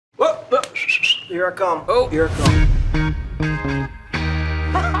Here I come. Oh. Here I come.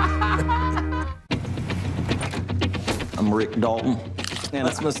 I'm Rick Dalton, and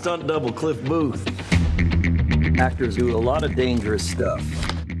that's my stunt double, Cliff Booth. Actors do a lot of dangerous stuff.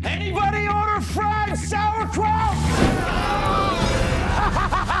 Anybody order fried sauerkraut?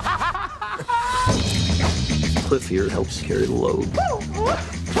 Cliff here helps carry the load.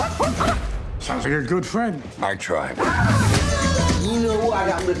 Sounds like a good friend. I tried. You know who I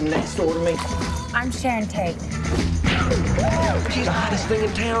got living next door to me? I'm Sharon Tate. She's the hottest thing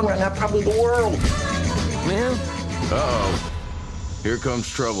in town right now, probably the world. Man, Uh-oh. Here comes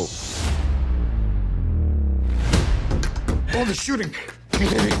trouble. Oh, the shooting.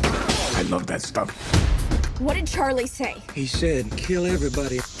 I love that stuff. What did Charlie say? He said, kill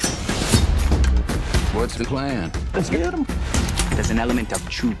everybody. What's the plan? let's get him. There's an element of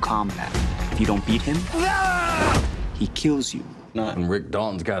true combat. If you don't beat him, he kills you. Not when Rick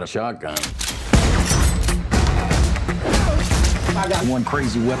Dalton's got a shotgun. I got One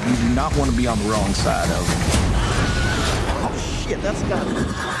crazy weapon you do not want to be on the wrong side of. Oh, shit, that's got it.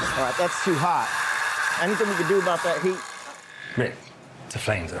 All right, that's too hot. Anything we can do about that heat? Rick, it's a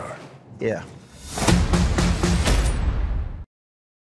flamethrower. Yeah.